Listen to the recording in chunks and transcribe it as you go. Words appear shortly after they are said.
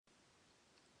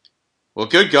Well,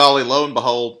 good golly, lo and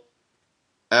behold,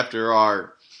 after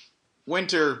our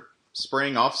winter,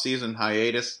 spring, off-season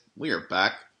hiatus, we are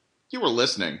back. You were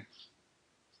listening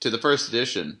to the first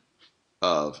edition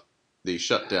of the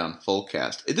Shutdown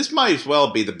Fullcast. This might as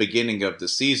well be the beginning of the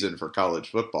season for college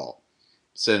football,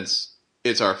 since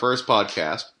it's our first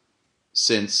podcast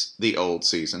since the old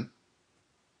season.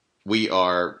 We're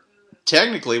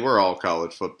all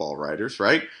college football writers,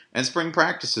 right? And spring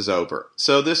practice is over.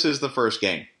 So this is the first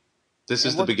game. This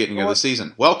is the beginning of the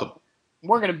season. Welcome.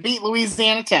 We're going to beat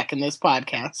Louisiana Tech in this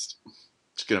podcast.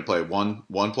 Just going to play one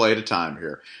play at a time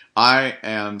here. I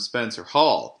am Spencer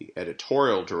Hall, the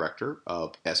editorial director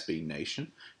of SB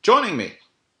Nation. Joining me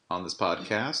on this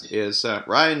podcast is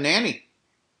Ryan Nanny,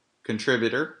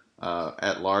 contributor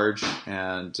at large,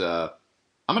 and I'm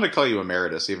going to call you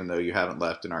emeritus, even though you haven't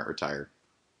left and aren't retired.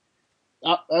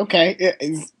 Okay.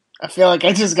 I feel like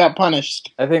I just got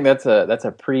punished. I think that's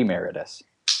a pre-meritus.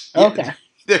 Okay.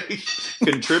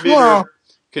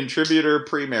 Contributor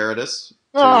pre-meritus.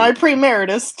 I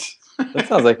pre-meritus. That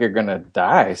sounds like you're gonna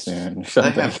die soon.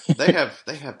 They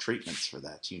have treatments for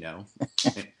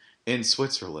that, in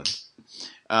Switzerland.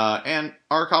 And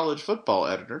our college football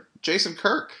editor, Jason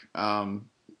Kirk.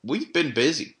 We've been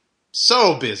busy,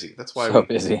 so busy. That's why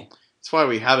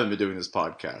we haven't been doing this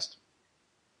podcast.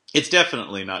 It's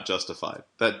definitely not justified.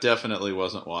 That definitely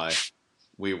wasn't why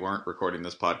we weren't recording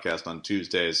this podcast on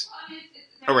Tuesdays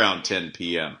around 10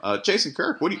 p.m. Jason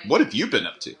Kirk, what have you been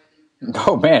up to?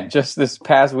 Oh man, just this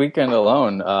past weekend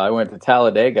alone, I went to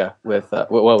Talladega with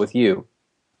you.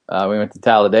 We went to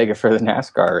Talladega for the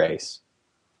NASCAR race,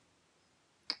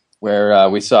 where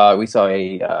we saw a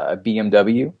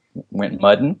BMW went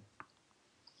mudding.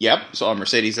 Yep, saw a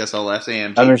Mercedes SLS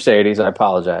AMG. A Mercedes. I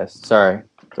apologize. Sorry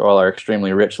to all our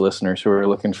extremely rich listeners who are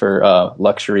looking for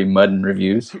luxury mudding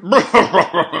reviews.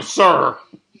 Sir,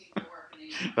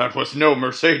 that was no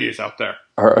Mercedes out there.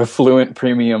 Our affluent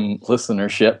premium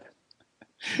listenership.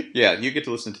 Yeah, you get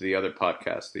to listen to the other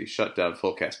podcast, the Shutdown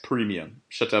Fullcast Premium,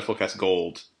 Shutdown Fullcast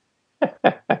Gold.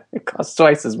 It costs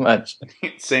twice as much.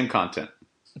 Same content.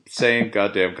 Same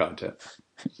goddamn content.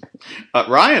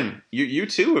 Ryan, you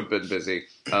too have been busy,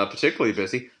 particularly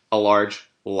busy. A large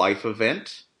life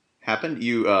event happened.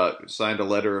 You signed a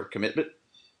letter of commitment.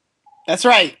 That's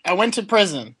right. I went to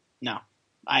prison. No.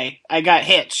 I got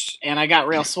hitched, and I got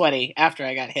real sweaty after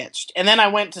I got hitched. And then I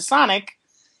went to Sonic,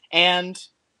 and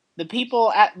the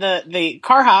people at the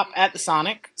car hop at the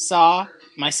Sonic saw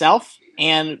myself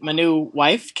and my new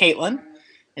wife, Caitlin,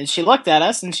 and she looked at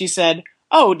us, and she said,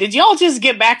 "Oh, did y'all just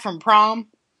get back from prom?"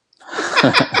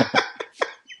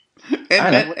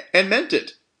 and meant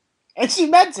it. And she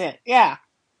meant it, yeah.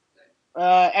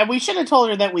 And we should have told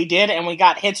her that we did, and we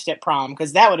got hitched at prom,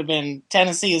 because that would have been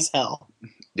Tennessee as hell.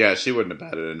 Yeah, she wouldn't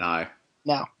have batted an eye.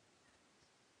 No.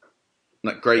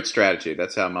 Great strategy.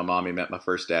 That's how my mommy met my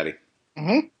first daddy.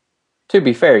 Mm-hmm. To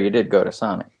be fair, you did go to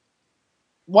Sonic.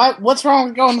 What's wrong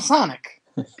with going to Sonic?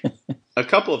 A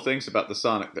couple of things about the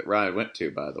Sonic that Ryan went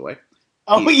to, by the way.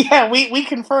 Yeah, we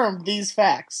confirmed these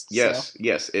facts. Yes, so.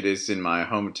 Yes, it is in my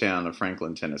hometown of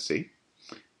Franklin, Tennessee.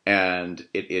 And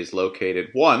it is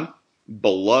located,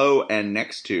 below and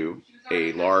next to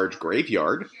a large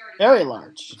graveyard. Very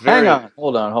large. Hang on,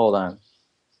 hold on.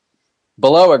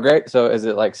 Below a grave, so is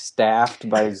it like staffed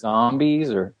by zombies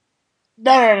or?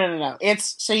 No.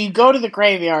 It's so you go to the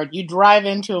graveyard, you drive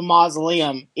into a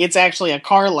mausoleum. It's actually a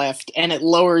car lift, and it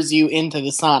lowers you into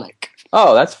the Sonic.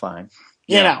 Oh, that's fine.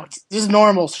 You know, it's just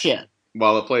normal shit.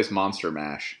 While it plays Monster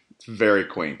Mash, it's very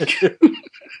quaint.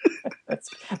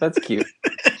 That's cute.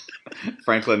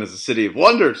 Franklin is a city of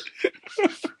wonders.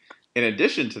 In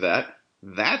addition to that,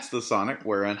 that's the Sonic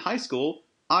where in high school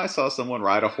I saw someone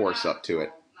ride a horse up to it.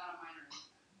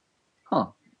 Huh.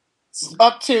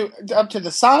 Up to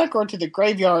the Sonic, or to the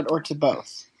graveyard, or to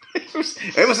both?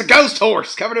 It was a ghost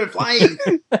horse covered in flames.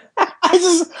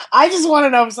 I just want to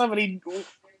know if somebody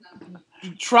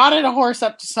trotted a horse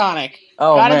up to Sonic,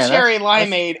 got a cherry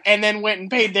limeade, and then went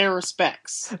and paid their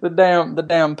respects. The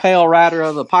damn pale rider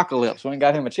of the apocalypse went and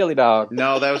got him a chili dog.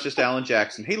 No, that was just Alan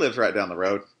Jackson. He lives right down the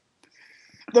road.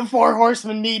 The four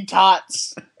horsemen need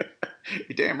tots.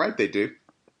 You're damn right they do.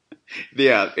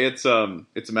 Yeah, it's a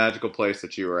magical place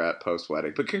that you were at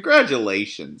post-wedding. But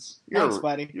congratulations. Thanks,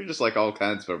 buddy. You're just like all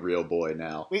kinds of a real boy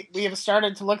now. We have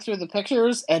started to look through the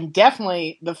pictures, and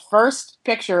definitely the first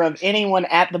picture of anyone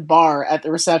at the bar at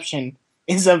the reception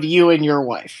is of you and your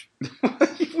wife.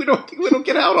 we don't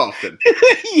get out often.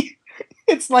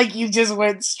 It's like you just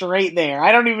went straight there.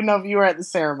 I don't even know if you were at the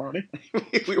ceremony.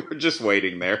 We were just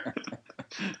waiting there.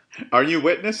 Are you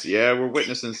witness? Yeah, we're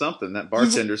witnessing something. That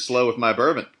bartender's slow with my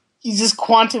bourbon. He just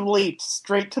quantum leaped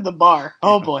straight to the bar.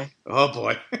 Oh boy. Oh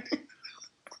boy.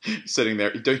 Sitting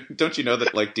there. Don't you know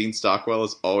that like Dean Stockwell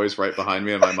is always right behind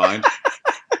me in my mind?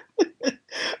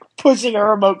 Pushing a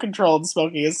remote control and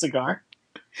smoking a cigar.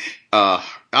 I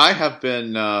have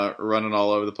been running all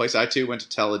over the place. I too went to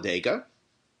Talladega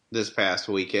this past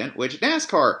weekend, which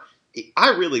NASCAR, I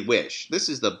really wish. This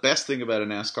is the best thing about a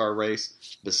NASCAR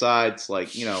race, besides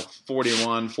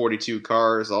 41, 42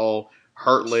 cars all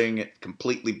hurtling at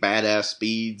completely badass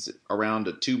speeds around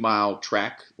a 2-mile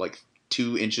track, like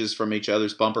 2 inches from each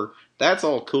other's bumper. That's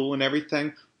all cool and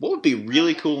everything. What would be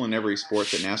really cool in every sport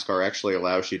that NASCAR actually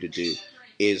allows you to do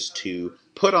is to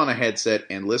put on a headset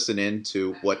and listen in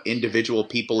to what individual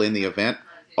people in the event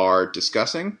are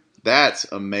discussing. That's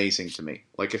amazing to me.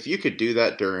 Like, if you could do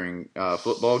that during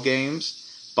football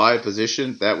games by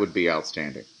position, that would be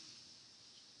outstanding.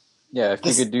 Yeah, if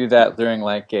you could do that during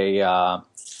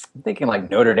I'm thinking like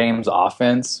Notre Dame's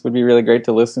offense would be really great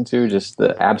to listen to. Just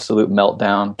the absolute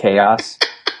meltdown chaos.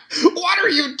 What are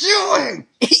you doing?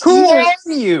 Who are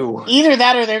you? Either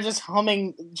that or they're just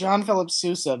humming John Philip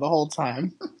Sousa the whole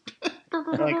time.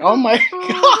 Like, oh my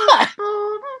god!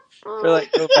 Or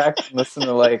like go back and listen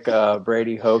to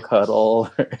Brady Hoke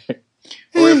Huddle.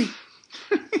 Hey.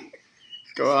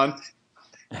 Go on.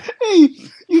 Hey,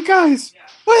 you guys!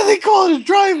 Why do they call it a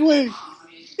driveway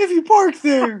if you park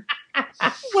there?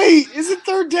 Wait, is it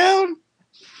third down?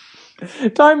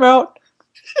 Timeout.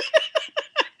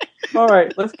 All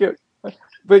right, let's go.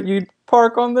 But you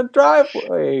park on the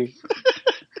driveway.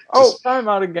 Oh,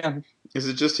 timeout again. Is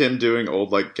it just him doing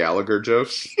old Gallagher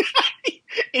jokes?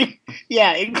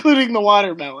 Yeah, including the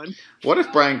watermelon. What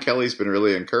if Brian Kelly's been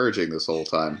really encouraging this whole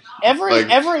time? Every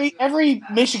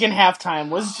Michigan halftime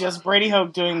was just Brady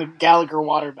Hoke doing the Gallagher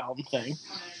watermelon thing.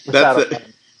 That's it.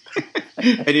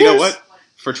 And you know what?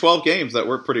 For 12 games, that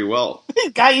worked pretty well.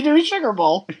 Got you to a Sugar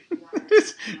Bowl.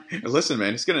 Listen,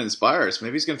 man, he's going to inspire us.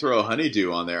 Maybe he's going to throw a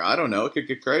honeydew on there. I don't know. It could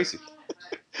get crazy.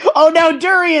 Oh, no,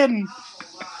 durian!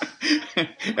 And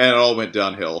it all went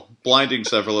downhill, blinding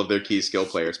several of their key skill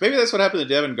players. Maybe that's what happened to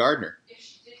Devin Gardner.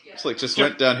 It's just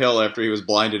went downhill after he was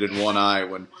blinded in one eye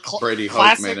when Brady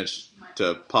Hoke managed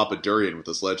to pop a durian with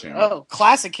a sledgehammer. Oh,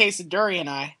 classic case of durian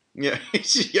eye. Yeah,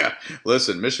 yeah.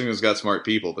 Listen, Michigan's got smart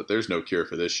people, but there's no cure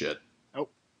for this shit.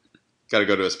 Nope. Got to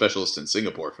go to a specialist in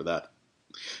Singapore for that.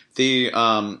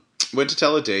 Went to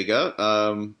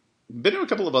Talladega. Been to a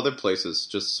couple of other places,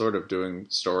 just sort of doing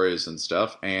stories and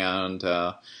stuff, and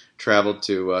traveled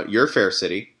to your fair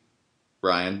city,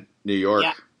 Ryan, New York.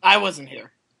 Yeah, I wasn't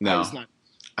here. No. I was not.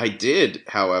 I did,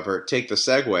 however, take the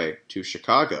segue to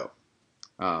Chicago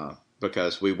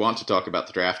because we want to talk about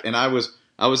the draft, and I was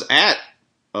at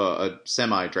a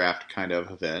semi-draft kind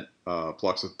of event,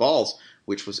 Plucks with Balls,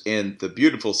 which was in the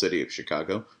beautiful city of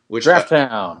Chicago, which Draft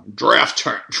Town,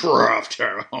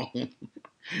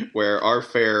 where our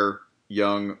fair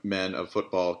young men of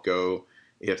football go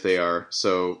if they are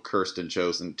so cursed and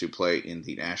chosen to play in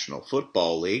the National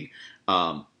Football League.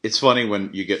 It's funny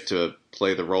when you get to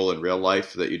play the role in real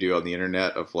life that you do on the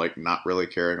internet of not really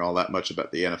caring all that much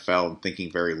about the NFL and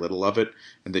thinking very little of it,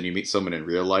 and then you meet someone in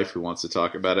real life who wants to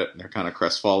talk about it and they're kind of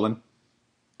crestfallen.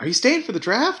 Are you staying for the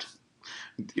draft?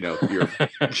 You're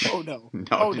Oh no. No,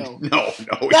 Oh no. No.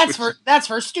 That's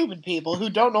for stupid people who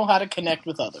don't know how to connect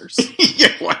with others.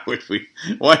 Yeah, why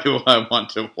do I want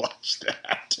to watch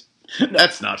that? No.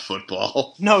 That's not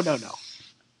football. No.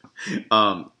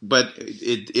 But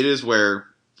it is where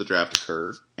the draft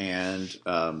occurred, and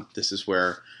this is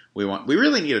where we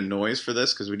really need a noise for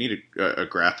this because we need a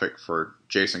graphic for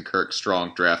Jason Kirk's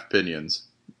strong draft pinions.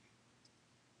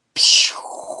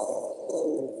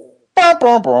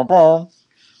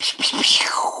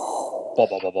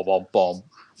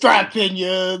 Draft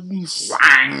pinions.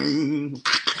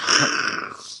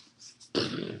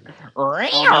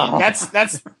 Oh, man,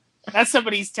 that's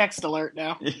somebody's text alert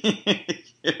now.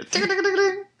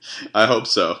 I hope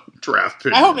so. Draft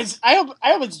pinions. I hope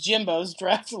it's Jimbo's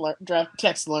draft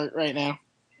text alert right now.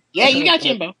 Yeah, you got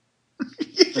Jimbo.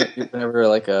 Whenever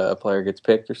a player gets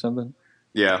picked or something.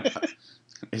 Yeah.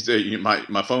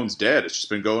 My phone's dead. It's just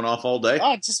been going off all day.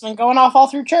 Oh, it's just been going off all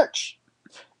through church.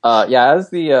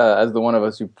 As the one of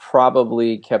us who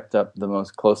probably kept up the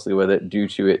most closely with it, due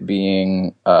to it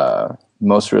being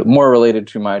more related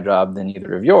to my job than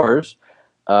either of yours,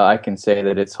 I can say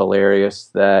that it's hilarious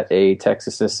that a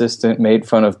Texas assistant made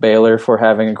fun of Baylor for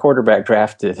having a quarterback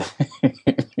drafted.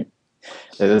 It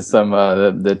is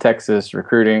the Texas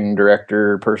recruiting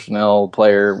director, personnel,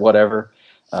 player, whatever.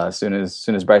 As soon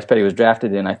as Bryce Petty was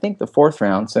drafted in, I think the 4th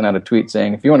round, sent out a tweet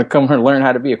saying, "If you want to come and learn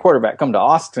how to be a quarterback, come to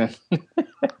Austin."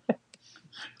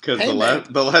 Because Hey,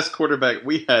 the last quarterback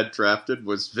we had drafted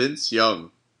was Vince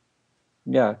Young.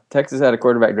 Yeah, Texas had a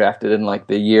quarterback drafted in like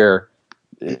the year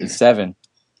 7.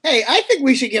 Hey, I think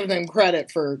we should give them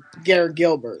credit for Garrett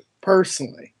Gilbert,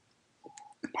 personally.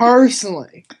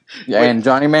 Personally. Yeah, Wait. and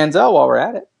Johnny Manziel while we're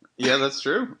at it. Yeah, that's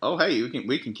true. Oh, hey,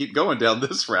 we can keep going down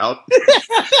this route.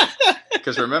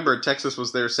 Because remember, Texas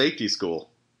was their safety school.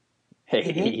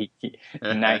 Hey,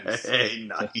 nice. Hey,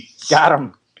 nice. Got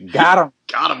him. Got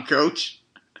him, coach.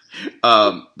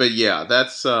 But yeah,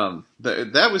 that's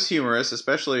that was humorous,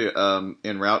 especially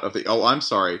in route of the. Oh, I'm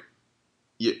sorry.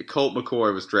 Yeah, Colt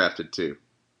McCoy was drafted too,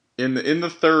 in the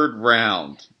 3rd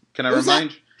round. Can I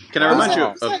remind you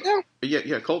of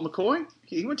yeah, Colt McCoy?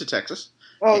 He went to Texas.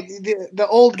 Oh, the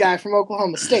old guy from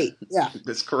Oklahoma State. Yeah,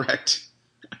 that's correct.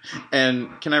 And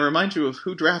can I remind you of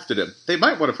who drafted him? They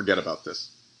might want to forget about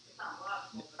this.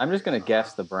 I'm just gonna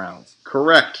guess the Browns.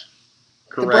 Correct.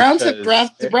 The Browns have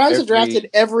drafted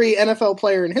every NFL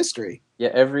player in history. Yeah,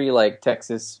 every like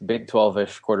Texas Big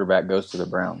 12-ish quarterback goes to the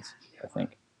Browns, I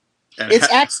think.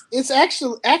 It's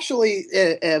actually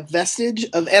a vestige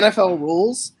of NFL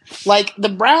rules. Like the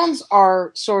Browns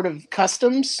are sort of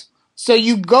customs, so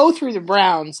you go through the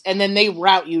Browns and then they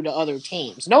route you to other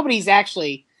teams.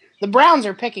 The Browns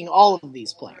are picking all of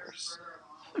these players.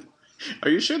 Are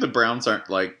you sure the Browns aren't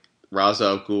like Ra's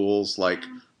al Ghul's like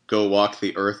go walk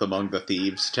the earth among the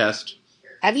thieves test?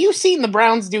 Have you seen the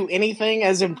Browns do anything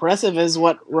as impressive as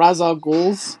what Ra's al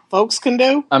Ghul's folks can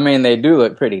do? I mean, they do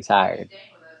look pretty tired.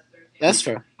 That's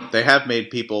true. They have made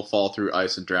people fall through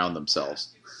ice and drown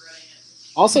themselves.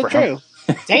 Also true.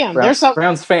 Damn, Browns, there's some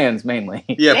Browns fans mainly.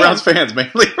 Yeah, Damn. Browns fans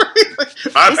mainly.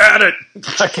 I've had it.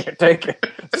 I can't take it.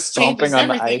 This Stomping changes on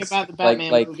the everything ice about the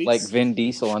Batman movies. like Vin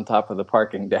Diesel on top of the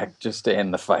parking deck just to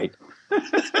end the fight.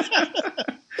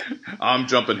 I'm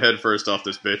jumping headfirst off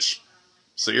this bitch.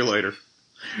 See you later.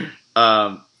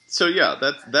 So yeah,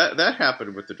 that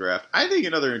happened with the draft. I think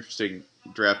another interesting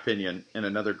draft opinion and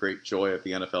another great joy of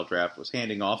the NFL draft was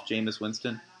handing off Jameis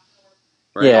Winston.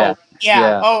 Right? Yeah.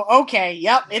 Yeah. Oh, okay.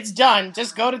 Yep, it's done.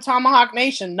 Just go to Tomahawk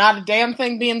Nation. Not a damn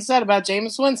thing being said about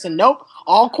Jameis Winston. Nope.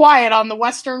 All quiet on the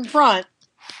Western Front.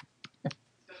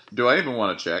 Do I even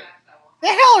want to check? The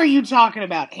hell are you talking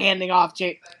about handing off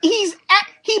He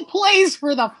plays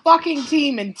for the fucking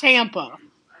team in Tampa.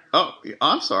 Oh,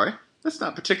 I'm sorry. That's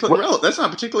not particularly relevant. That's not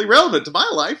particularly relevant to my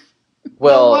life.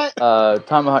 Well,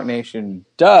 Tomahawk Nation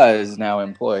does now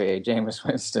employ a Jameis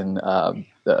Winston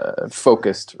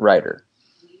focused writer.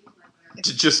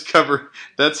 To just cover,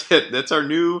 that's it. That's our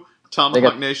new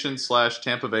Tomahawk Nation /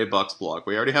 Tampa Bay Bucks blog.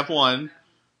 We already have one.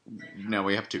 Now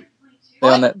we have 2. They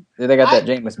got that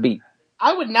Jameis beat.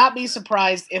 I would not be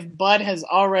surprised if Bud has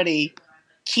already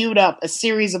queued up a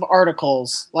series of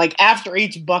articles, like after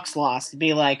each Bucks loss, to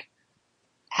be like,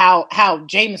 how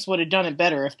Jameis would have done it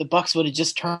better if the Bucks would have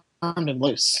just turned him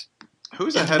loose.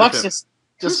 Who's if ahead the Bucks of him?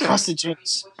 just trusted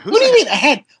Jameis. What do you mean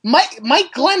ahead?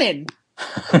 Mike Glennon.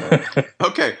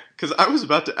 Okay, because I was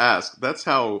about to ask. That's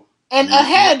how. And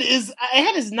ahead is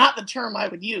not the term I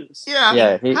would use.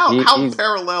 Yeah. How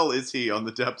parallel is he on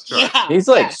the depth chart? Yeah, he's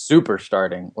like super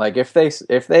starting. Like if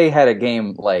they had a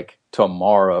game like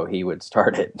tomorrow, he would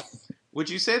start it. Would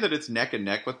you say that it's neck and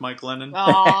neck with Mike Glennon?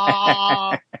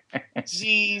 Aw,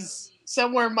 jeez.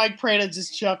 Somewhere Mike Prada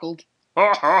just chuckled.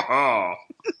 Ha ha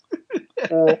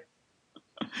ha.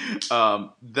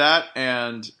 That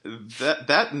and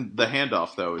the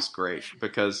handoff though is great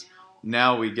because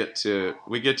now we get to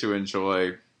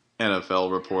enjoy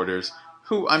NFL reporters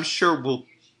who I'm sure will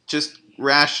just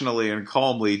rationally and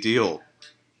calmly deal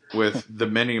with the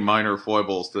many minor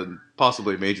foibles, the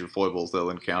possibly major foibles they'll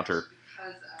encounter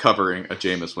covering a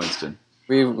Jameis Winston.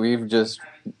 We've just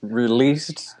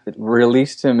released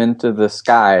him into the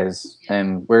skies,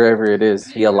 and wherever it is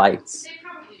he alights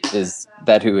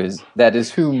that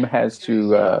is whom has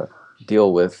to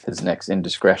deal with his next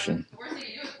indiscretion.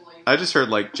 I just heard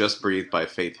like "Just Breathe" by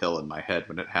Faith Hill in my head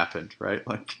when it happened, right?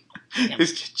 Like,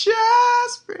 it's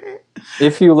just breathe.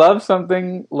 If you love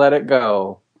something, let it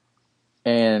go,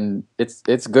 and it's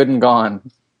good and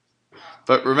gone.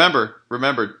 But remember,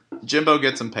 Jimbo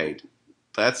gets him paid.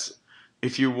 That's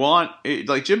if you want.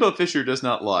 Like Jimbo Fisher does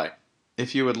not lie.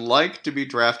 If you would like to be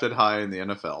drafted high in the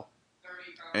NFL,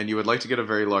 and you would like to get a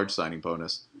very large signing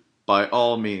bonus, by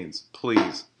all means,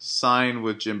 please sign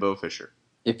with Jimbo Fisher.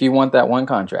 If you want that one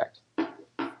contract.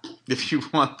 If you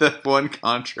want that one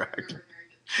contract.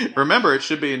 Remember, it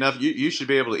should be enough. You should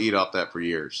be able to eat off that for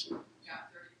years.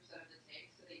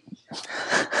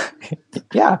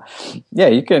 Yeah.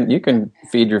 You can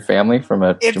feed your family from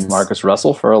a Jamarcus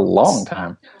Russell for a long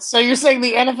time. So you're saying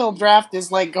the NFL draft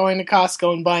is like going to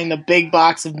Costco and buying the big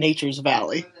box of Nature's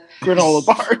Valley? granola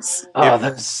bars. Oh,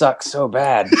 those suck so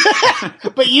bad.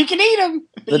 But you can eat them.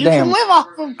 The You damn can live off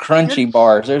them. Crunchy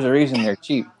bars. There's a reason they're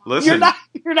cheap. Listen,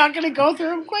 You're not going to go through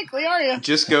them quickly, are you?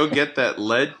 just go get that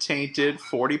lead-tainted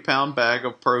 40-pound bag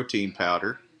of protein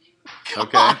powder.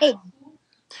 Okay? God.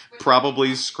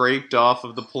 Probably scraped off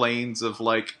of the plains of,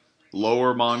 like,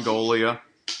 Lower Mongolia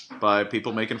by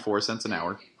people making 4 cents an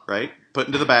hour, right? Put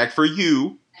into the bag for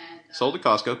you. Sold at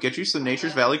Costco. Get you some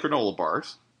Nature's Valley granola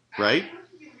bars, right?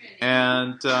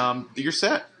 And you're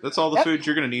set. That's all the food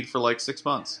you're going to need for like 6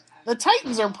 months. The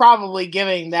Titans are probably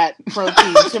giving that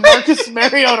protein to Marcus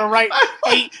Mariota, right?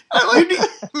 I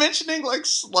like mentioning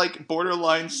like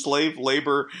borderline slave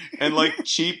labor and like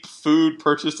cheap food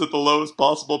purchased at the lowest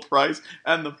possible price,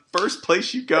 and the first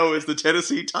place you go is the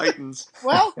Tennessee Titans.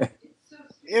 Well,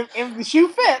 if the shoe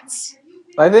fits.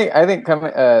 I think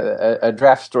a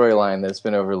draft storyline that's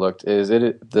been overlooked is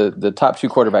the top 2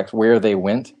 quarterbacks where they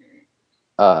went.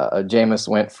 Jameis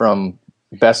went from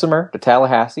Bessemer to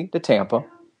Tallahassee to Tampa,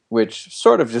 which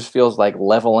sort of just feels like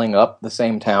leveling up the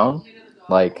same town.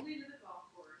 Like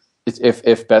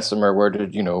if Bessemer were to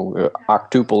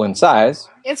octuple in size,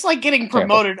 it's like getting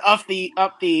promoted up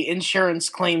the insurance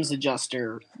claims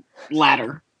adjuster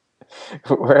ladder.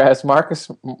 Whereas Marcus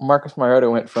Mariota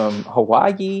went from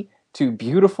Hawaii to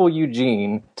beautiful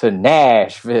Eugene to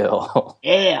Nashville.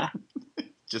 Yeah,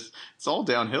 it's all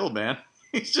downhill, man.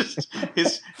 He's just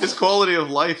his quality of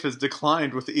life has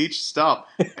declined with each stop.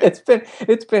 It's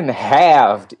been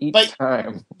halved each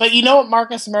time. But you know what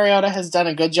Marcus Mariota has done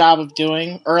a good job of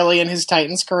doing early in his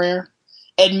Titans career?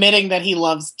 Admitting that he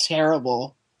loves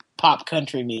terrible pop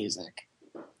country music.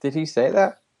 Did he say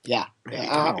that? Yeah.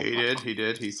 He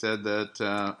did. He said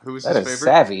that. Who was his favorite?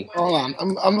 Savvy. Hold on,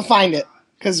 I'm gonna find it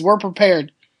because we're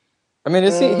prepared. I mean,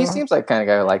 he seems like the kind of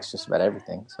guy who likes just about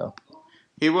everything. So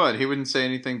he wouldn't say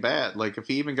anything bad. Like if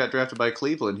he even got drafted by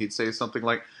Cleveland, he'd say something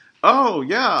like, "Oh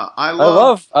yeah, I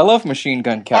love Machine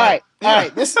Gun Kelly." All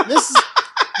right. This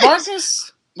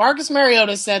is Marcus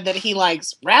Mariota said that he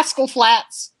likes Rascal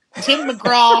Flatts, Tim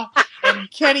McGraw, and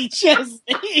Kenny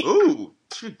Chesney. Ooh,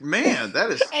 man,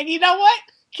 that is. And you know what?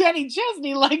 Kenny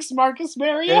Chesney likes Marcus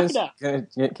Mariota.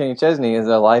 Kenny Chesney is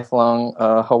a lifelong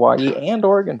Hawaii and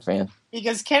Oregon fan.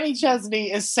 Because Kenny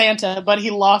Chesney is Santa, but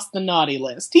he lost the naughty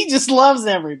list. He just loves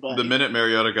everybody. The minute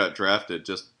Mariota got drafted,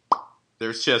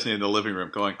 there's Chesney in the living room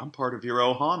going, "I'm part of your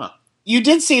Ohana." You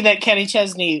did see that Kenny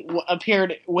Chesney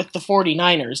appeared with the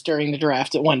 49ers during the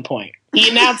draft at one point. He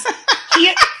announced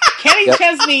Kenny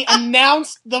Chesney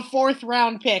announced the 4th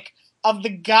round pick of the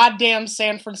goddamn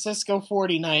San Francisco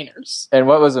 49ers. And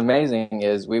what was amazing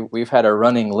is we've had a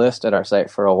running list at our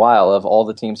site for a while of all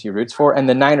the teams he roots for, and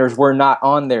the Niners were not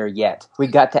on there yet. We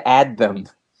got to add them.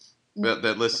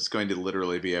 That list is going to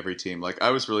literally be every team. Like,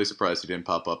 I was really surprised he didn't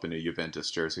pop up in a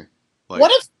Juventus jersey. Like,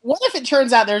 what if it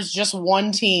turns out there's just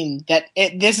one team that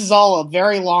this is all a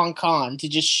very long con to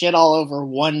just shit all over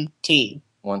one team?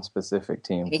 One specific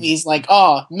team. If he's like,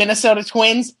 "Oh, Minnesota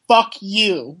Twins, fuck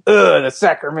you." Ugh, the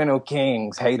Sacramento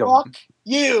Kings, hate them. Fuck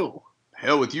you.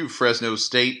 Hell with you, Fresno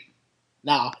State.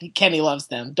 No, Kenny loves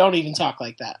them. Don't even talk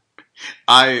like that.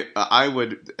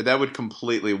 That would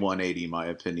completely 180 my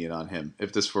opinion on him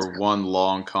if this were one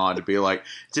long con to be like,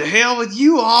 "To hell with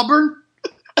you, Auburn."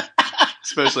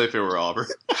 Especially if it were Auburn.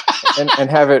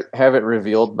 and have it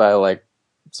revealed by like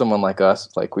someone like us.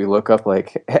 Like we look up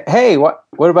like, "Hey, what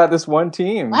about this one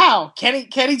team?" Wow, Kenny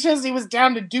Chesney was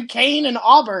down to Duquesne and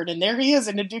Auburn, and there he is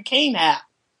in a Duquesne hat.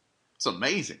 It's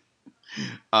amazing.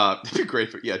 It'd be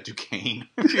great for Duquesne.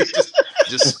 just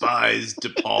despise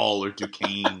DePaul or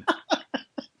Duquesne.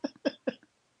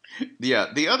 Yeah,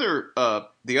 the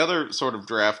other sort of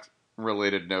draft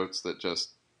related notes that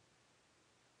just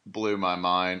blew my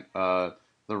mind.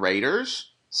 The Raiders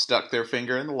stuck their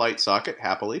finger in the light socket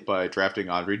happily by drafting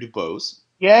Andre Dubose.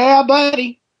 Yeah,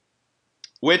 buddy.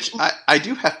 Which I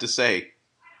do have to say,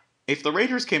 if the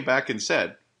Raiders came back and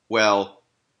said, "Well,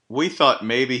 we thought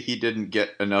maybe he didn't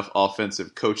get enough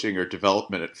offensive coaching or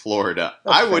development at Florida,"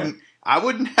 I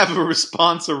wouldn't have a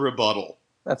response or rebuttal.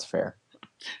 That's fair. I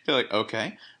feel like,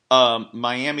 okay.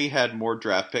 Miami had more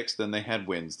draft picks than they had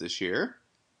wins this year.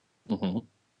 Mm-hmm.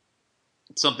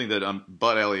 Something that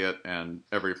Bud Elliott and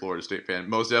every Florida State fan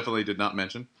most definitely did not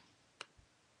mention.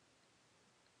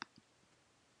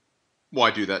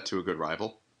 Why do that to a good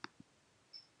rival?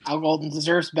 Al Golden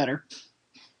deserves better.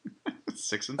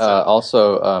 6 and 7.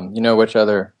 Also, you know which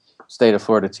other state of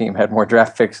Florida team had more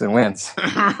draft picks than wins?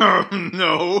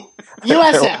 No.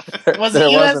 USF. Was it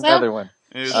USF? Was another one.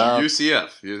 It was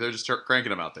UCF. They're just cranking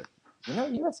them out there.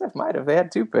 USF might have. They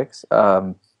had 2 picks.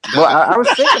 Well, I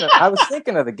was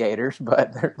thinking of the Gators,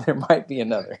 but there might be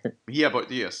another. Yeah,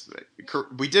 but yes,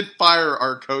 we did fire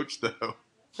our coach though.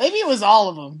 Maybe it was all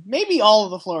of them. Maybe all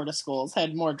of the Florida schools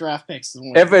had more draft picks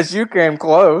than we. FSU came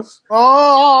close.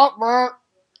 Oh,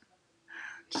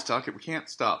 Just talking. We can't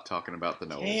stop talking about the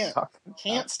Noles.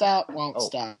 Can't stop, won't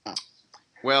stop.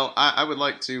 Well, I would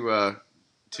like to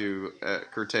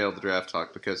curtail the draft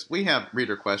talk because we have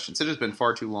reader questions. It has been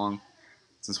far too long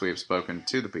since we have spoken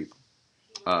to the people.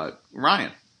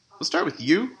 Ryan, let's start with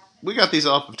you. We got these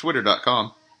off of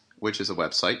Twitter.com, which is a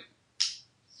website.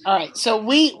 All right, so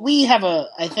we have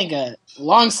I think a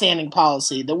long-standing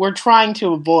policy that we're trying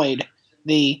to avoid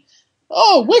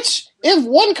if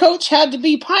one coach had to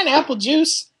be pineapple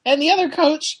juice and the other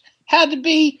coach had to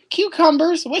be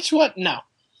cucumbers, which one? No.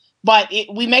 But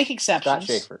we make exceptions. Scott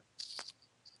Schaefer.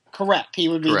 Correct. He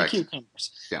would be the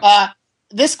cucumbers. Yeah.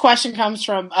 This question comes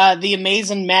from the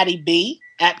amazing Matty B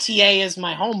at TA is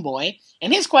my homeboy.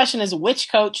 And his question is,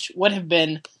 which coach would have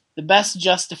been the best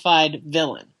justified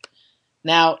villain?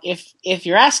 Now, if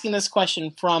you're asking this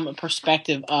question from a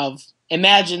perspective of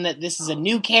imagine that this is a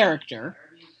new character,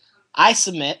 I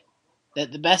submit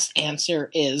that the best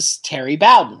answer is Terry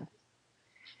Bowden.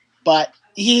 But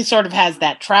he sort of has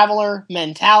that traveler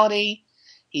mentality.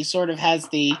 He sort of has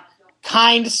the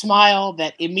kind smile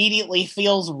that immediately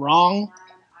feels wrong.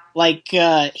 Like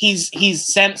he's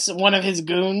sent one of his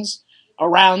goons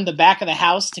around the back of the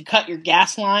house to cut your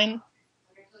gas line.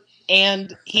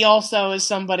 And he also is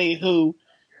somebody who,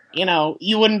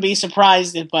 you wouldn't be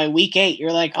surprised if by week 8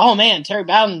 you're like, oh man, Terry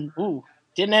Bowden,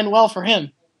 didn't end well for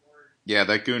him. Yeah,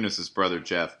 that goon is his brother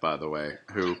Jeff, by the way,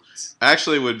 who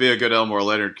actually would be a good Elmore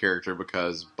Leonard character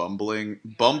because bumbling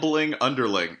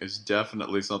underling is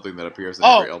definitely something that appears in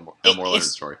every Elmore Leonard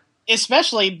story.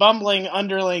 Especially bumbling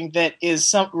underling that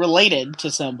is related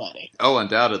to somebody. Oh,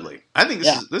 undoubtedly. I think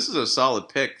this is a solid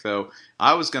pick, though.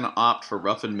 I was going to opt for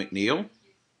Ruffin McNeil.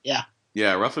 Yeah.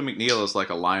 Yeah, Ruffin McNeil is like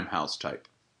a Limehouse type.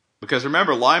 Because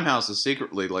remember, Limehouse is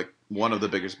secretly like one of the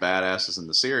biggest badasses in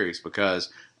the series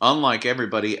because, unlike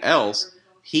everybody else,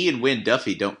 he and Wynn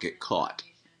Duffy don't get caught.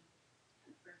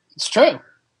 It's true.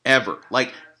 Ever.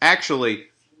 Like, actually,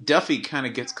 Duffy kind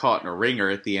of gets caught in a ringer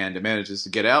at the end and manages to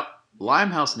get out.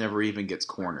 Limehouse never even gets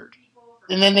cornered.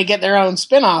 And then they get their own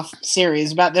spin-off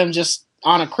series about them just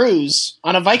on a cruise,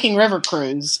 on a Viking River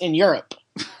cruise in Europe.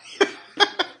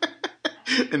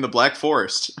 In the Black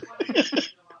Forest.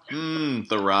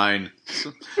 The Rhine.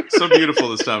 So beautiful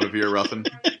this time of year, Ruffin.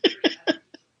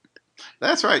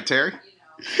 That's right, Terry.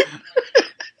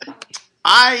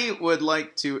 I would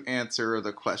like to answer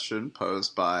the question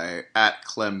posed by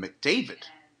 @Clem McDavid,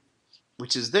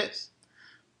 which is this.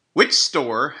 Which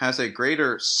store has a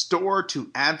greater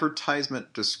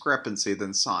store-to-advertisement discrepancy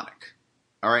than Sonic?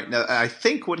 All right, now I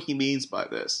think what he means by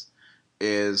this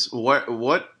is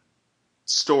what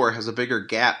store has a bigger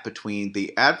gap between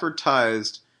the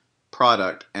advertised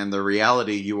product and the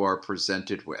reality you are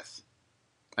presented with.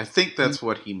 I think that's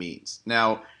what he means.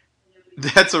 Now,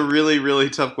 that's a really, really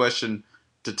tough question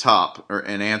to top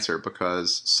and answer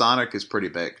because Sonic is pretty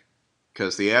big.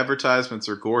 Because the advertisements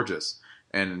are gorgeous.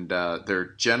 And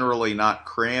they're generally not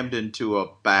crammed into a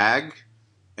bag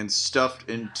and stuffed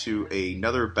into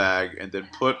another bag and then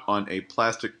put on a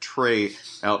plastic tray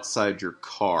outside your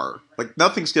car. Like,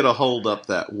 nothing's going to hold up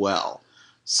that well.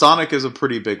 Sonic is a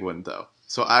pretty big one, though.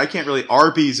 So I can't really...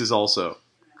 Arby's is also...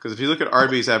 Because if you look at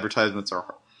Arby's advertisements,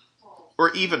 or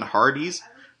even Hardee's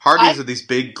are these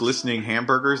big glistening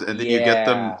hamburgers, and then you get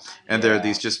them, and they're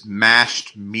these just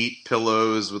mashed meat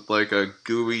pillows with like a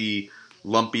gooey...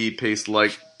 lumpy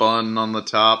paste-like bun on the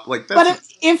top. Like, that's but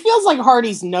it feels like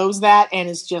Hardee's knows that and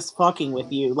is just fucking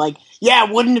with you. Like,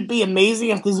 yeah, wouldn't it be amazing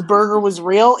if this burger was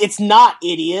real? It's not,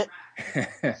 idiot.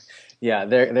 Yeah,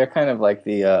 they're kind of like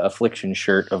the affliction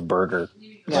shirt of burger.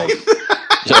 Like,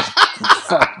 just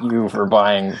fuck you for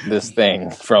buying this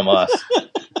thing from us.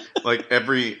 Like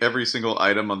every single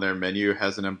item on their menu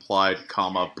has an implied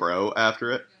comma bro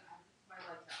after it.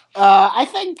 I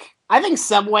think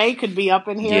Subway could be up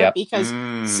in here because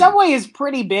Subway is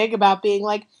pretty big about being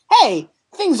like, hey,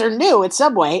 things are new at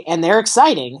Subway and they're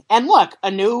exciting. And look,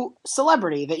 a new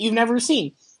celebrity that you've never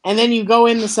seen. And then you go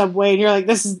into Subway and you're like,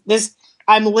 this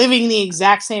I'm living the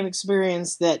exact same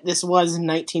experience that this was in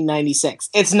 1996.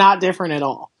 It's not different at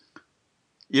all.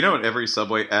 You know what every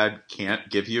Subway ad can't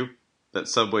give you? That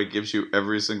Subway gives you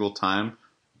every single time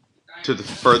to the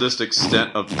furthest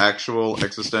extent of actual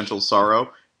existential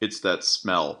sorrow? It's that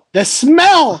smell. The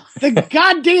smell! The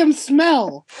goddamn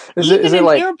smell! Even an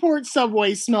like, airport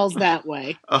Subway smells that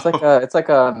way. It's like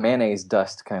a mayonnaise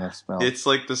dust kind of smell. It's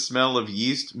like the smell of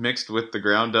yeast mixed with the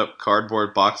ground up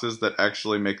cardboard boxes that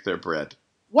actually make their bread.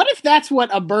 What if that's what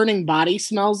a burning body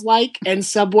smells like, and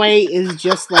Subway is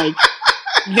just like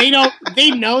they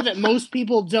know that most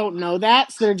people don't know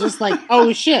that, so they're just like,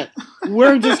 oh shit,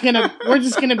 we're just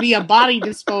gonna be a body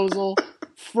disposal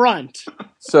front.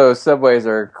 So Subways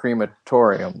are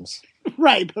crematoriums.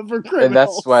 Right, but for criminals. And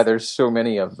that's why there's so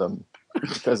many of them.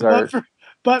 Because our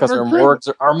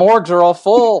morgues are all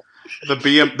full. The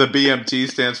BMT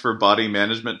stands for Body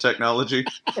Management Technology.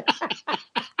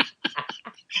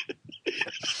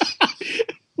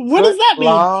 What does that mean?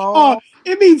 Oh,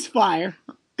 it means fire.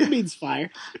 It means fire.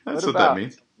 That's what that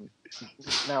means.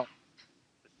 Now,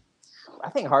 I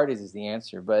think Hardee's is the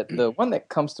answer, but the one that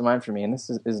comes to mind for me, and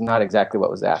this is not exactly what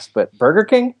was asked, but Burger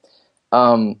King,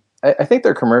 I think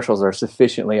their commercials are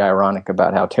sufficiently ironic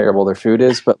about how terrible their food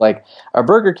is, but like a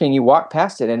Burger King, you walk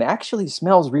past it and it actually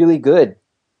smells really good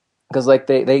because like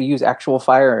they use actual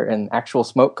fire and actual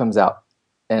smoke comes out,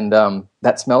 and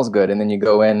that smells good, and then you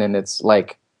go in and it's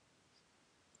like,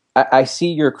 I see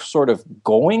you're sort of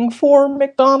going for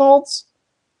McDonald's,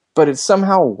 but it's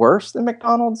somehow worse than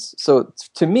McDonald's. So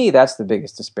to me, that's the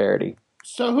biggest disparity.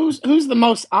 So who's the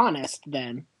most honest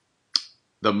then?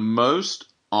 The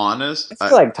most honest? I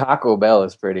feel like Taco Bell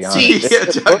is pretty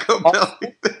honest. Taco Bell.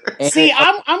 See,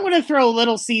 I'm going to throw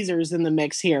Little Caesars in the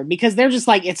mix here because they're just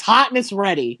like, it's hot and it's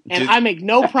ready, and I make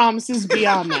no promises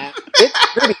beyond that.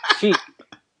 It's pretty cheap.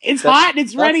 It's hot and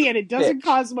it's ready, and it doesn't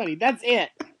cost money. That's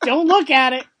it. Don't look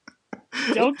at it.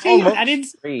 Don't taste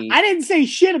it. I didn't say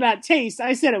shit about taste.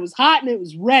 I said it was hot and it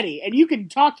was ready. And you can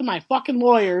talk to my fucking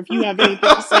lawyer if you have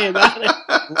anything to say about it.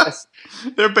 Yes.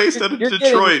 They're based out of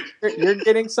Detroit. You're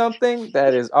getting something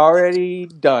that is already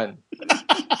done.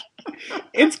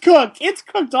 It's cooked. It's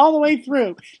cooked all the way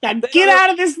through. Now get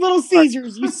out of this Little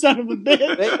Caesars, you son of a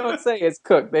bitch. They don't say it's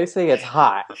cooked. They say it's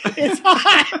hot. It's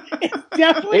hot. It's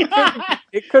definitely hot.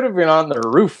 It could have been on the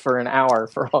roof for an hour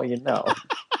for all you know.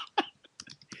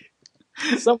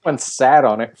 Someone sat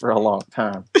on it for a long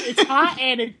time. It's hot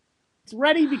and it's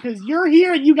ready because you're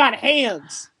here and you got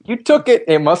hands. You took it.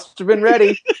 It must have been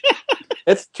ready.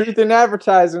 It's truth in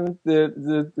advertising.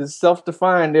 The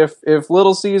self-defined. If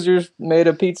Little Caesars made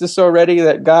a pizza so ready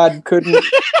that God couldn't...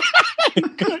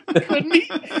 couldn't he?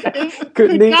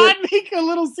 Could God make a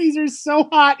Little Caesars so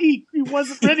hot he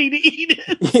wasn't ready to eat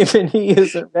it? Even he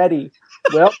isn't ready.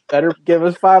 Well, better give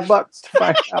us $5 to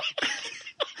find out.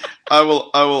 I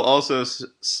will also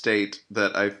state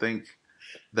that I think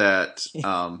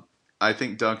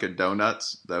Dunkin'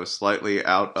 Donuts, that was slightly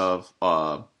out of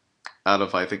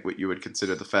I think what you would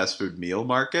consider the fast food meal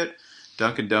market.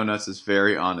 Dunkin' Donuts is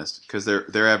very honest because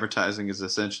their advertising is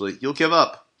essentially, you'll give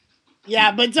up.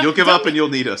 Yeah, but you'll give up and you'll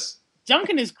need us.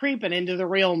 Dunkin' is creeping into the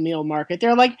real meal market.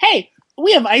 They're like, hey,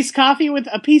 we have iced coffee with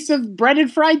a piece of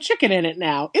breaded fried chicken in it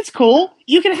now. It's cool.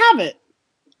 You can have it.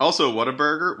 Also,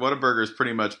 Whataburger is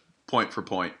pretty much point for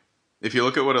point. If you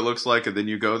look at what it looks like and then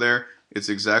you go there, it's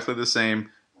exactly the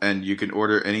same, and you can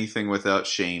order anything without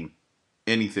shame.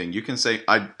 Anything. You can say,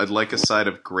 I'd like a side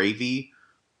of gravy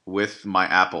with my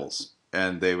apples,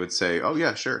 and they would say, oh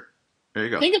yeah, sure. There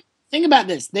you go. Think about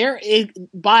this. There is,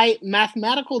 by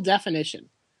mathematical definition,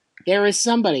 there is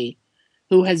somebody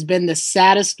who has been the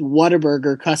saddest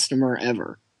Whataburger customer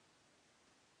ever.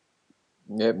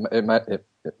 It might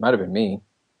have been me.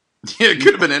 Yeah, it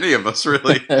could have been any of us,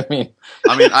 really. I mean,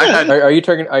 I had. Are you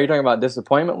talking about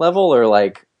disappointment level or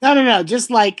like? No. Just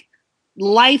like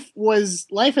life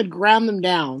had ground them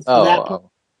down. To that point.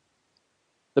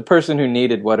 The person who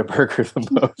needed Whataburger the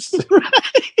most.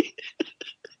 Right.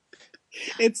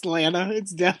 It's Lana.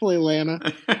 It's definitely Lana.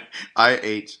 I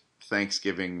ate my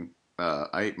Thanksgiving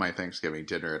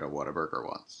dinner at a Whataburger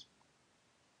once.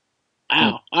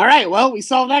 Wow. All right. Well, we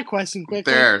solved that question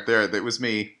quickly. There. That was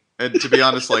me. And to be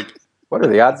honest, like, what are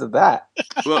the odds of that?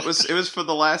 Well, it was for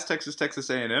the last Texas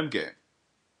A&M game,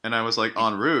 and I was like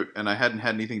en route, and I hadn't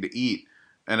had anything to eat,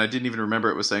 and I didn't even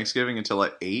remember it was Thanksgiving until I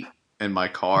ate in my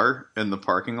car in the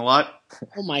parking lot.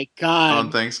 Oh my god!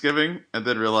 On Thanksgiving, and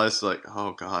then realized like,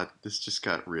 oh god, this just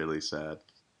got really sad.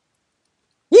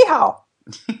 Yeehaw!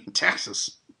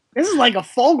 Texas. This is like a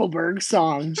Fogelberg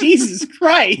song. Jesus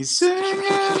Christ! He's singing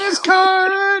in his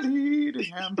car and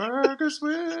eating hamburgers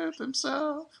with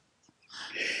himself.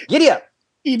 Giddy up!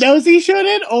 He knows he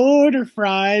shouldn't order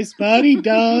fries, but he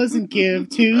doesn't give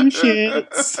two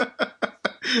shits.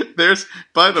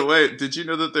 By the way, did you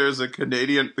know that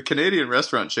the Canadian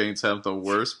restaurant chains have the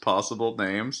worst possible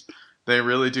names? They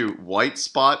really do. White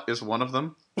Spot is one of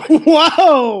them.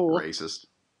 Whoa! Racist.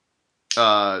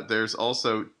 There's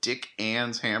also Dick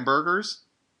Ann's Hamburgers.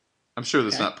 I'm sure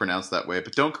that's not pronounced that way,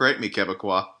 but don't correct me,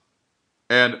 Quebecois.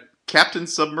 And Captain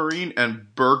Submarine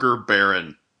and Burger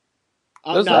Baron.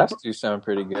 Those no, last two sound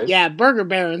pretty good. yeah, Burger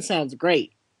Baron sounds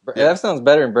great. That sounds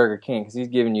better than Burger King because he's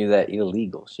giving you that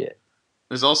illegal shit.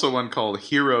 There's also one called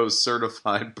Heroes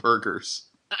Certified Burgers.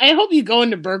 I hope you go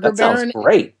into Burger Baron. That sounds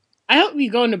great. I hope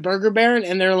you go into Burger Baron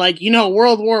and they're like,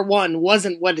 World War I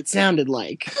wasn't what it sounded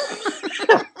like.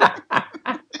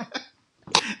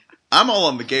 I'm all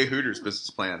on the Gay Hooters business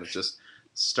plan. It's just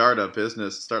start a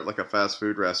business, start like a fast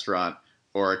food restaurant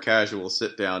or a casual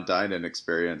sit-down dine-in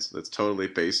experience that's totally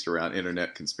based around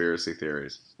internet conspiracy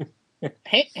theories.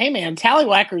 Hey man,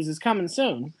 Tallywhackers is coming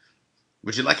soon.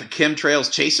 Would you like a chemtrails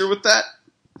chaser with that?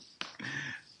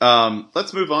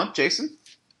 Let's move on. Jason?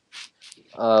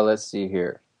 Let's see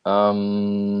here.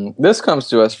 This comes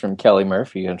to us from Kelly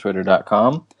Murphy on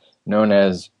Twitter.com, known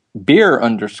as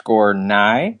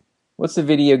beer_nye. What's the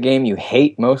video game you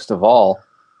hate most of all?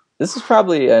 This is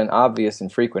probably an obvious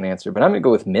and frequent answer, but I'm going to go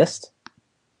with Myst.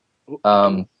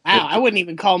 Wow, I wouldn't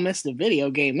even call Myst a video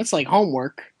game. It's like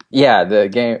homework. Yeah, the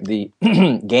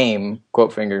game,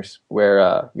 quote fingers,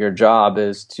 where your job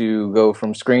is to go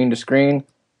from screen to screen,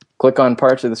 click on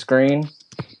parts of the screen,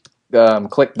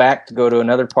 click back to go to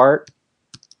another part,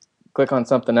 click on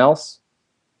something else,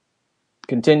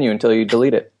 continue until you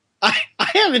delete it. I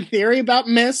have a theory about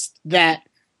Myst that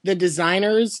the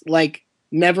designers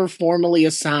never formally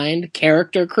assigned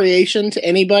character creation to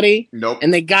anybody. Nope.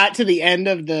 And they got to the end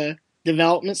of the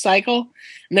development cycle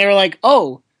and they were like,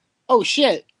 oh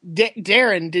shit,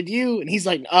 Darren, did you? And he's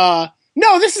like, no,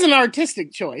 this is an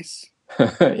artistic choice.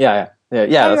 Yeah,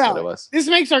 that's what it was. This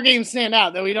makes our game stand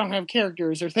out that we don't have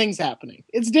characters or things happening.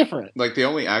 It's different. Like the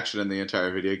only action in the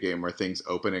entire video game were things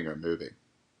opening or moving.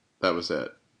 That was it.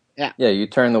 Yeah. Yeah, you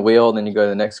turn the wheel, then you go to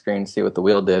the next screen and see what the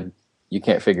wheel did. You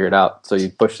can't figure it out, so you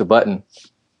push the button,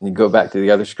 and you go back to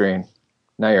the other screen.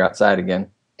 Now you're outside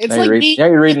again. It's now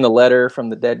you're reading the letter from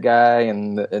the dead guy,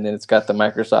 and then it's got the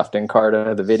Microsoft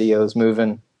Encarta, the video's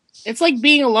moving. It's like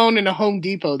being alone in a Home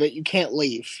Depot that you can't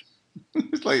leave.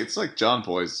 It's like John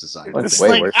Boy's design. It's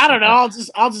like, I don't know,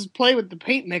 I'll just play with the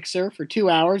paint mixer for 2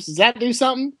 hours. Does that do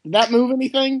something? Did that move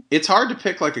anything? It's hard to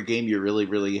pick like a game you really,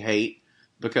 really hate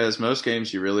because most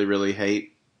games you really, really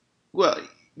hate, well,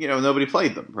 nobody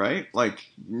played them, right? Like,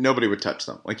 nobody would touch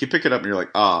them. Like, you pick it up and you're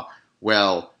like,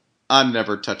 well, I'm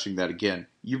never touching that again.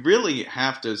 You really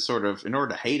have to sort of, in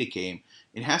order to hate a game,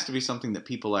 it has to be something that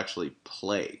people actually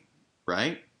play,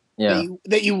 right? Yeah.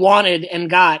 That you wanted and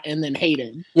got and then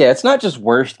hated. Yeah, it's not just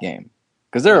worst game.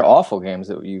 Because there are awful games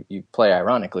that you play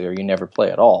ironically or you never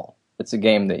play at all. It's a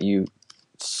game that you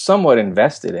somewhat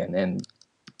invested in and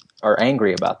are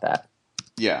angry about that.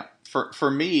 Yeah. For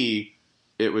me,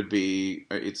 it would be,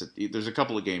 there's a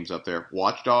couple of games up there.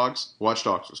 Watch Dogs. Watch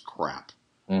Dogs was crap.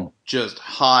 Just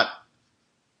hot,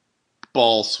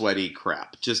 ball sweaty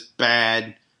crap. Just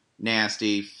bad,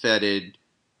 nasty, fetid,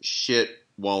 shit,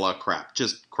 walla crap.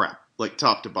 Just crap. Like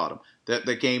top to bottom. That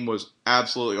game was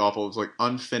absolutely awful. It was like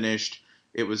unfinished.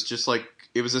 It was just like,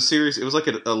 it was a series, it was like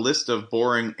a list of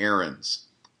boring errands.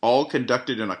 All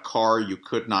conducted in a car you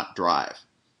could not drive.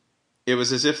 It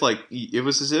was as if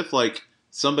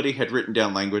somebody had written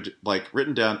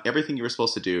down everything you were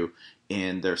supposed to do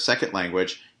in their second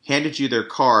language, handed you their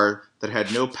car that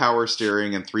had no power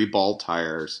steering and 3 ball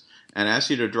tires, and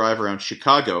asked you to drive around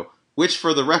Chicago, which,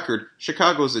 for the record,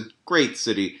 Chicago is a great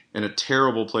city and a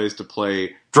terrible place to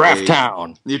play. Draft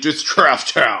Town. It's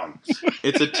Draft Town.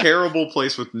 It's a terrible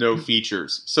place with no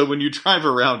features. So when you drive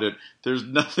around it, there's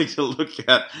nothing to look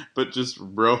at but just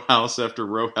row house after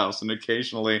row house, and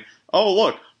occasionally, oh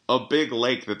look, a big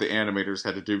lake that the animators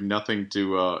had to do nothing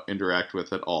to interact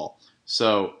with at all.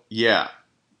 So yeah,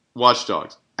 Watch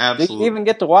Dogs, absolutely. Did you even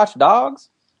get to watch dogs?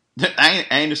 I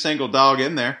ain't a single dog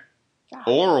in there,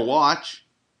 or a watch.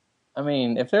 I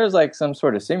mean, if there's like some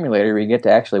sort of simulator where you get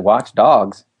to actually watch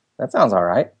dogs, that sounds all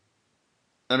right.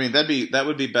 I mean, that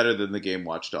would be better than the game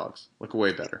Watch Dogs. Like,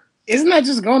 way better. Isn't that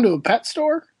just going to a pet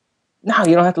store? No,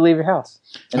 you don't have to leave your house.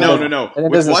 No. And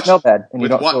it doesn't smell bad, and you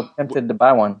don't feel tempted to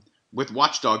buy one. With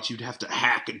Watch Dogs, you'd have to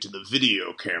hack into the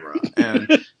video camera and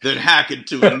then hack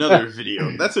into another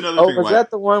video. That's another thing. Oh, was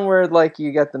that the one where like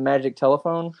you got the magic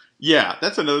telephone? Yeah,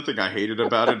 that's another thing I hated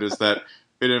about it is that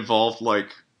it involved like,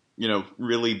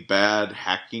 really bad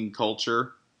hacking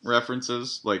culture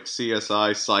references like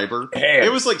CSI Cyber. Enhance.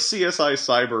 It was like CSI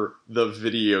Cyber, the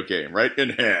video game, right?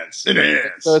 Enhance.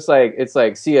 So it's like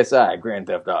CSI Grand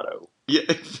Theft Auto.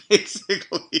 Yeah,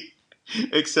 basically.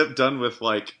 Except done with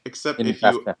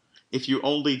if you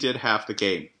only did half the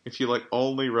game. If you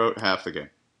only wrote half the game.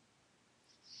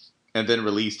 And then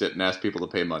released it and asked people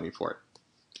to pay money for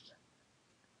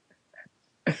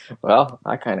it. Well,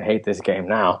 I kind of hate this game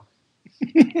now.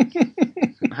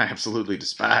 I absolutely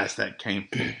despise that game.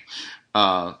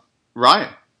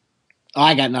 Ryan. Oh,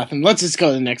 I got nothing. Let's just go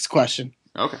to the next question.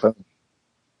 Okay.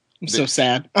 I'm so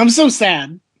sad. I'm so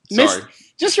sad. Sorry.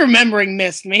 Just remembering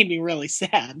Mist made me really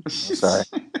sad. Sorry.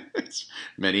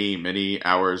 many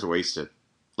hours wasted.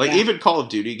 Like, Yeah. even Call of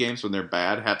Duty games, when they're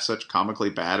bad, have such comically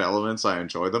bad elements, I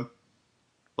enjoy them.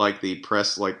 Like the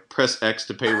press X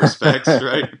to pay respects,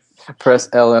 right? Press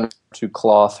L to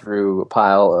claw through a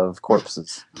pile of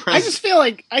corpses. I just feel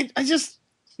like I just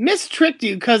mistricked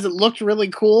you because it looked really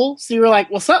cool. So you were like,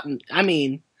 well,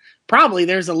 probably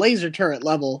there's a laser turret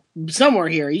level somewhere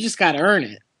here. You just got to earn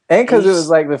it. And because it was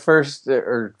like the first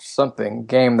or something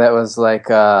game that was like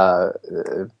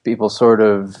people sort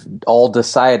of all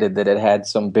decided that it had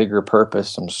some bigger purpose,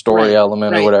 some story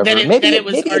element or whatever. Maybe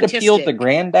it appealed to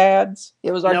granddads.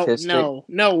 It was artistic.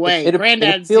 No way.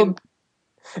 Granddads.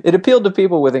 It appealed to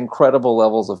people with incredible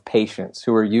levels of patience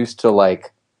who are used to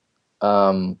like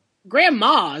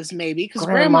grandmas maybe, because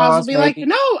grandmas would be like,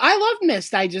 no, I love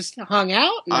Mist. I just hung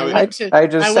out and I went to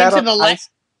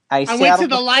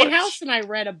the lighthouse and I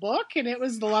read a book and it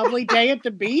was the lovely day at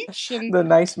the beach and the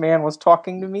nice man was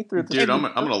talking to me through the Dude, I'm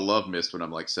gonna love Mist when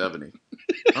I'm like 70.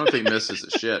 I don't think Mist is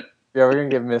a shit. Yeah, we're gonna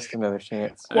give Mist another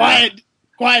chance. Quiet,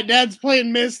 Dad's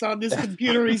playing Mist on this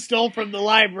computer he stole from the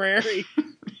library.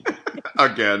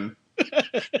 Again.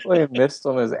 Playing Mist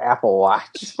on his Apple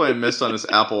Watch. He's playing Mist on his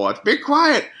Apple Watch. Be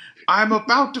quiet! I'm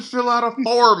about to fill out a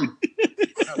form.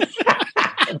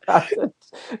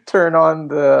 Turn on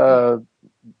the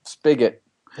spigot.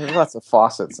 There's lots of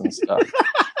faucets and stuff.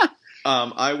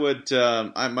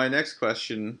 My next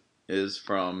question is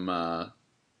from.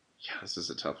 This is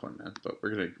a tough one, man. But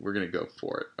we're gonna go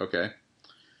for it, okay?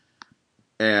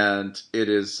 And it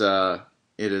is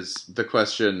the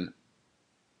question: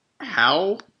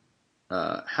 How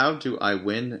do I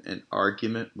win an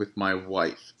argument with my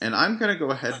wife? And I'm gonna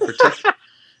go ahead and protect.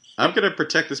 I'm gonna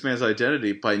protect this man's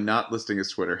identity by not listing his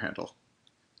Twitter handle.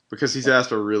 Because he's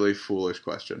asked a really foolish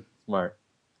question. Smart.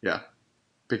 Yeah.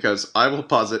 Because I will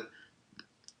posit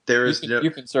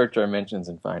you can search our mentions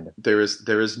and find it. There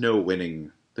is no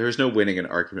winning. There is no winning an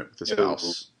argument with a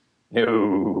spouse.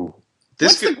 No.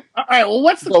 What's the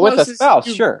closest? With a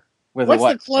spouse, sure. What's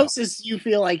the closest you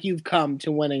feel like you've come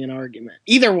to winning an argument?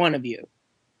 Either one of you.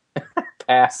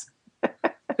 Pass.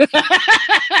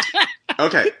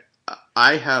 Okay.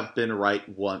 I have been right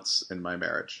once in my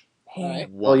marriage. Right.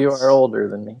 Well, you are older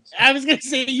than me. So. I was going to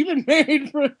say, you've been married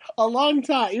for a long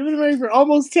time. You've been married for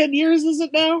almost 10 years, is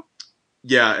it now?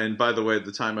 Yeah, and by the way,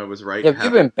 the time I was right... Yeah,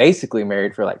 you've been basically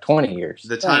married for like 20 years.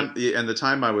 The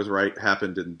time I was right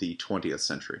happened in the 20th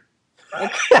century.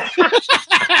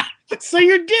 So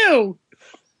you're due.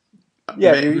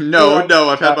 Yeah,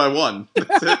 I've had my one.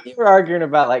 You were arguing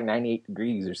about like 98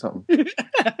 degrees or something.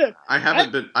 I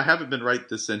haven't been right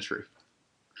this century.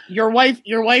 Your wife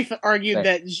argued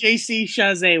that J.C.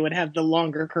 Chazé would have the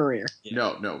longer career.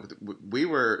 No.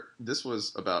 This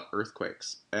was about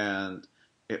earthquakes, and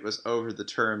it was over the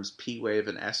terms P wave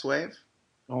and S wave.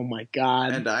 Oh my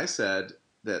God. And I said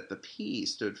that the P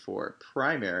stood for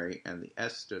primary and the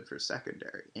S stood for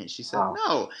secondary. And she said,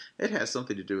 No, it has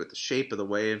something to do with the shape of the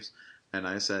waves. And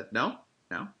I said, No.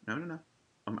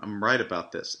 I'm right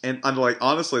about this. And I'm like,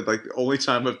 honestly, like the only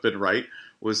time I've been right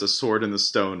was a sword in the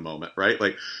stone moment, right?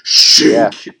 Like,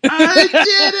 shink! Yeah. I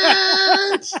did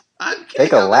it!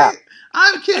 Take a lap.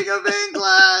 I'm king of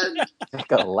England!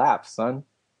 Take a lap, son.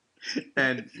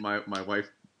 And my wife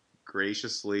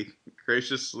graciously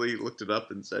looked it up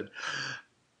and said,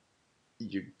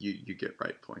 you get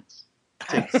right points.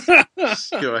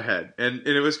 Just go ahead. And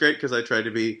it was great because I tried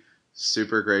to be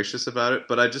super gracious about it,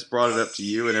 but I just brought it up to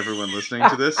you and everyone listening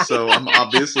to this, so I'm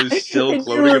obviously still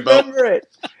gloating about it.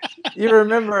 You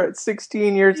remember it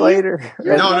 16 years later.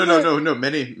 No,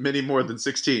 many more than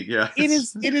 16, yeah. It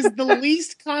is the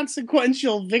least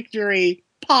consequential victory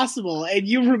possible, and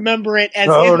you remember it as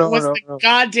it was the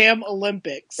goddamn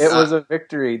Olympics. It was a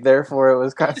victory, therefore it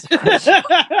was consequential.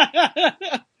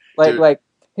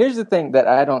 Here's the thing that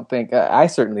I don't think I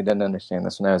certainly didn't understand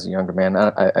this when I was a younger man.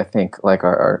 I think like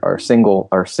our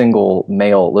single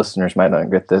male listeners might not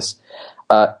get this.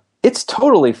 It's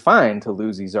totally fine to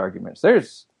lose these arguments.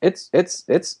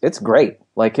 It's great.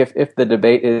 Like if the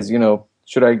debate is,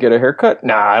 should I get a haircut?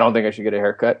 Nah, I don't think I should get a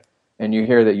haircut. And you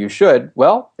hear that you should.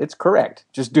 Well, it's correct.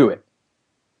 Just do it.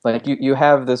 Like you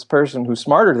have this person who's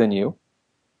smarter than you,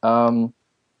 and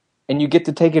you get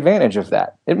to take advantage of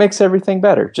that. It makes everything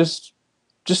better. Just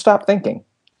stop thinking.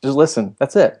 Just listen.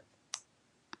 That's it.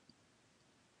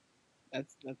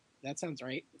 That sounds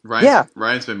right.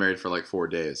 Ryan's been married for like 4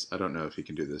 days. I don't know if he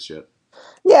can do this yet.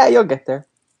 Yeah, you'll get there.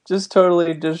 Just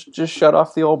shut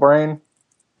off the old brain.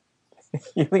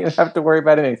 You don't have to worry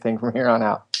about anything from here on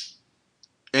out.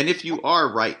 And if you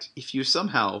are right, if you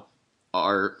somehow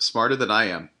are smarter than I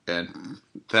am, and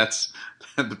that's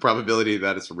the probability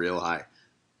that it's real high,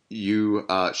 you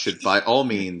should by all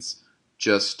means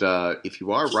just if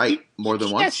you are right more than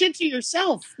Keep once. that shit to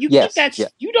yourself. You Yes, keep that. yeah.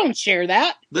 You don't share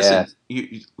that. Listen, Yeah.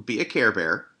 you be a Care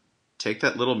Bear. Take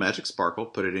that little magic sparkle,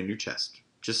 put it in your chest.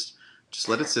 Just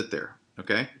let it sit there,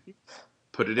 okay?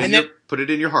 Put it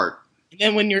in your heart. And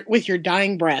then when you're with your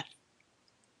dying breath,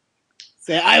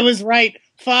 say, "I was right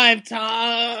 5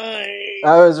 times."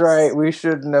 I was right. We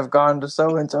shouldn't have gone to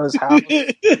so-and-so's house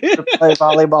to play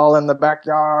volleyball in the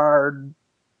backyard.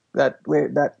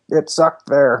 It sucked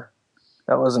there.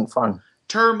 That wasn't fun.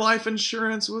 Term life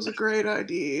insurance was a great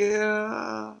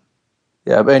idea.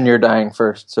 Yeah, and you're dying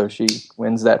first, so she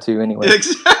wins that too anyway.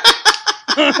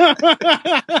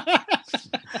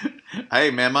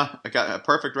 Hey, Mama, I got a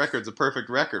perfect record's a perfect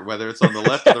record, whether it's on the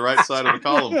left or the right side of the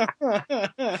column.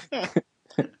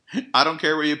 I don't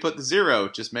care where you put the 0,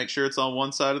 just make sure it's on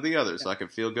one side or the other so I can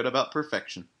feel good about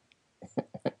perfection.